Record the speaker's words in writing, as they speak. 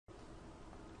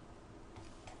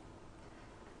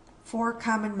4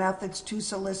 common methods to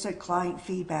solicit client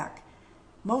feedback.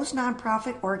 Most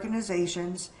nonprofit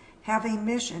organizations have a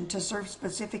mission to serve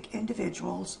specific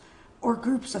individuals or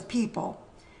groups of people.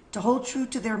 To hold true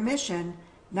to their mission,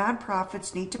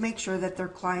 nonprofits need to make sure that their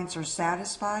clients are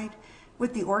satisfied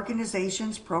with the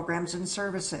organization's programs and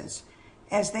services.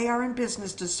 As they are in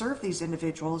business to serve these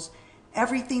individuals,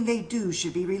 everything they do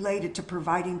should be related to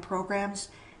providing programs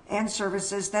and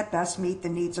services that best meet the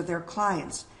needs of their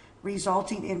clients,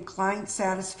 resulting in client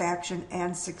satisfaction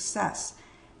and success.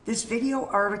 This video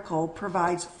article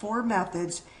provides 4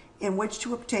 methods in which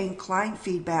to obtain client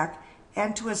feedback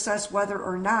and to assess whether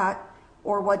or not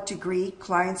or what degree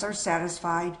clients are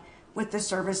satisfied with the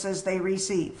services they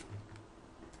receive.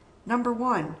 Number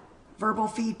 1, verbal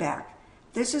feedback.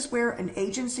 This is where an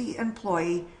agency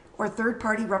employee or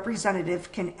third-party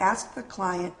representative can ask the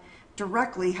client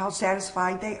directly how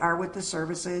satisfied they are with the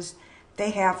services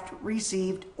they have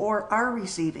received or are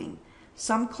receiving.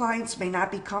 Some clients may not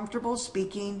be comfortable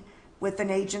speaking with an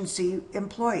agency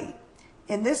employee.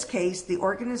 In this case, the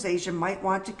organization might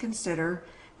want to consider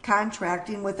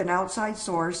contracting with an outside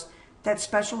source that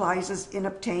specializes in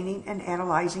obtaining and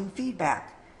analyzing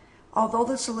feedback. Although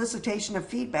the solicitation of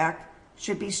feedback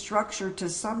should be structured to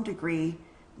some degree,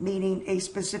 meaning a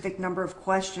specific number of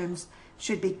questions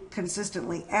should be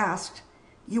consistently asked,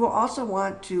 you will also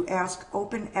want to ask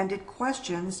open-ended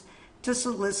questions to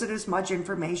solicit as much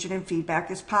information and feedback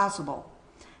as possible.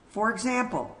 For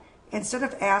example, instead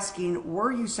of asking,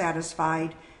 "Were you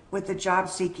satisfied with the job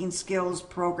seeking skills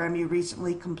program you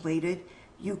recently completed?"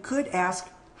 you could ask,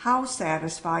 "How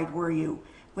satisfied were you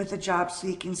with the job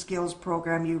seeking skills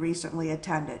program you recently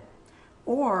attended?"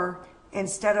 Or,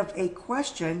 instead of a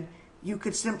question, you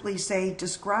could simply say,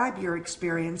 "Describe your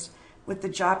experience with the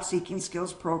job seeking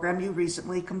skills program you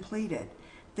recently completed."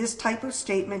 This type of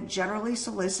statement generally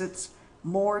solicits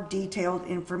more detailed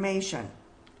information.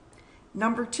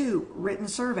 Number 2, written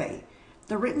survey.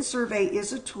 The written survey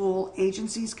is a tool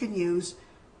agencies can use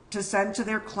to send to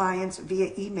their clients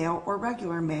via email or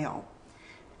regular mail.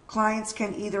 Clients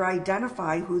can either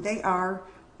identify who they are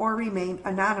or remain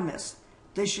anonymous.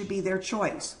 This should be their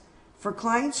choice. For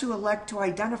clients who elect to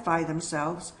identify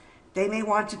themselves, they may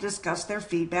want to discuss their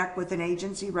feedback with an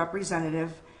agency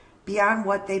representative beyond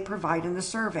what they provide in the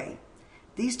survey.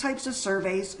 These types of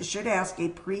surveys should ask a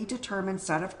predetermined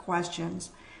set of questions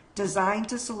designed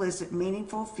to solicit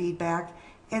meaningful feedback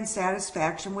and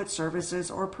satisfaction with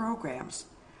services or programs.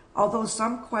 Although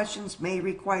some questions may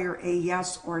require a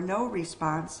yes or no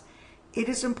response, it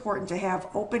is important to have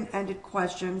open-ended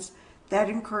questions that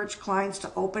encourage clients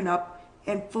to open up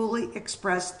and fully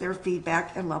express their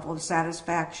feedback and level of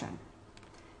satisfaction.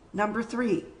 Number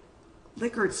 3,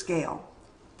 Likert scale.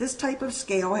 This type of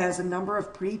scale has a number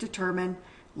of predetermined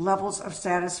levels of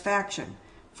satisfaction.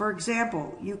 For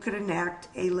example, you could enact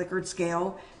a Likert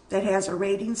scale that has a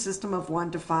rating system of 1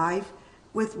 to 5,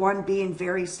 with 1 being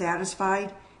very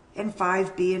satisfied and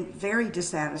 5 being very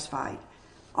dissatisfied.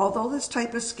 Although this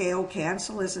type of scale can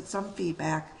solicit some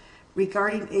feedback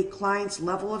regarding a client's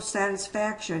level of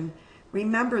satisfaction,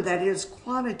 remember that it is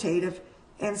quantitative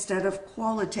instead of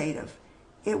qualitative.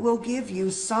 It will give you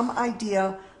some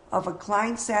idea of a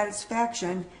client's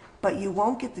satisfaction, but you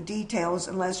won't get the details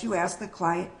unless you ask the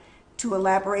client to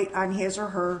elaborate on his or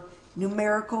her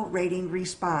numerical rating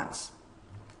response.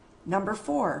 Number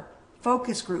 4,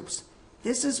 focus groups.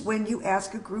 This is when you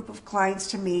ask a group of clients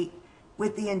to meet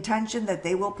with the intention that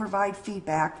they will provide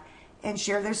feedback and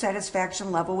share their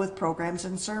satisfaction level with programs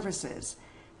and services.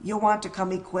 You'll want to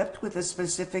come equipped with a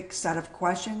specific set of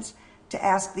questions to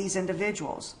ask these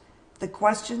individuals. The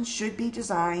questions should be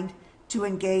designed to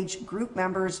engage group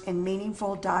members in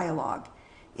meaningful dialogue.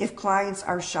 If clients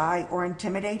are shy or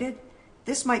intimidated,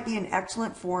 this might be an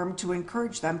excellent forum to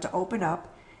encourage them to open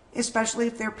up, especially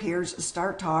if their peers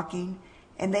start talking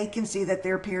and they can see that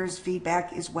their peers'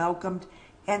 feedback is welcomed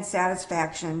and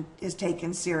satisfaction is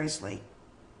taken seriously.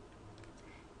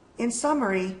 In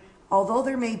summary, although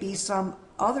there may be some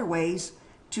other ways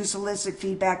to solicit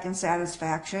feedback and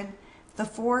satisfaction, the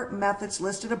 4 methods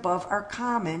listed above are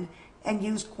common and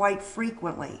used quite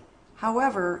frequently.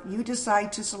 However, you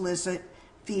decide to solicit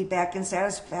feedback and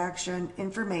satisfaction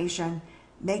information,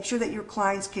 make sure that your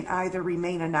clients can either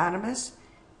remain anonymous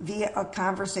via a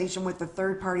conversation with a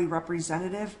third-party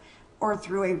representative or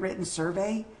through a written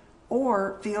survey,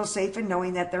 or feel safe in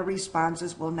knowing that their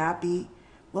responses will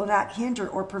not hinder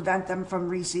or prevent them from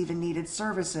receiving needed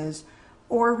services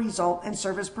or result in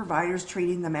service providers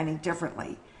treating them any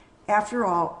differently. After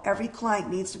all, every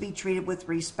client needs to be treated with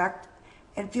respect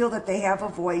and feel that they have a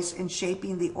voice in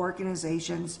shaping the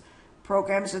organization's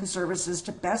programs and services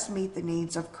to best meet the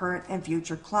needs of current and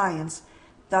future clients,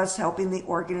 thus helping the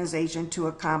organization to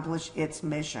accomplish its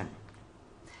mission.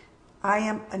 I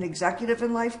am an executive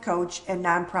and life coach and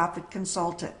nonprofit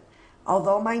consultant.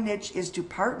 Although my niche is to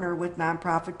partner with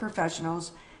nonprofit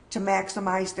professionals to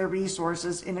maximize their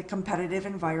resources in a competitive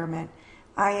environment,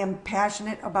 I am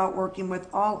passionate about working with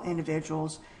all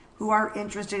individuals who are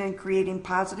interested in creating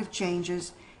positive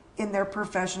changes in their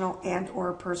professional and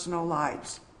or personal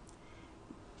lives.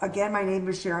 Again, my name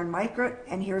is Sharon Micret,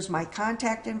 and here's my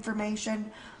contact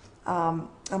information. I'm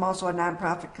also a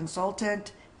nonprofit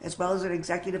consultant, as well as an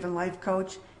executive and life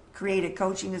coach. Creative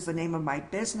Coaching is the name of my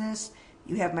business.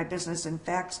 You have my business and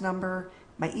fax number,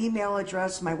 my email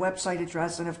address, my website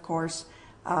address, and of course,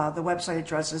 the website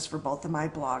addresses for both of my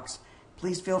blogs.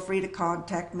 Please feel free to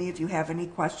contact me if you have any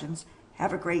questions.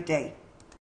 Have a great day.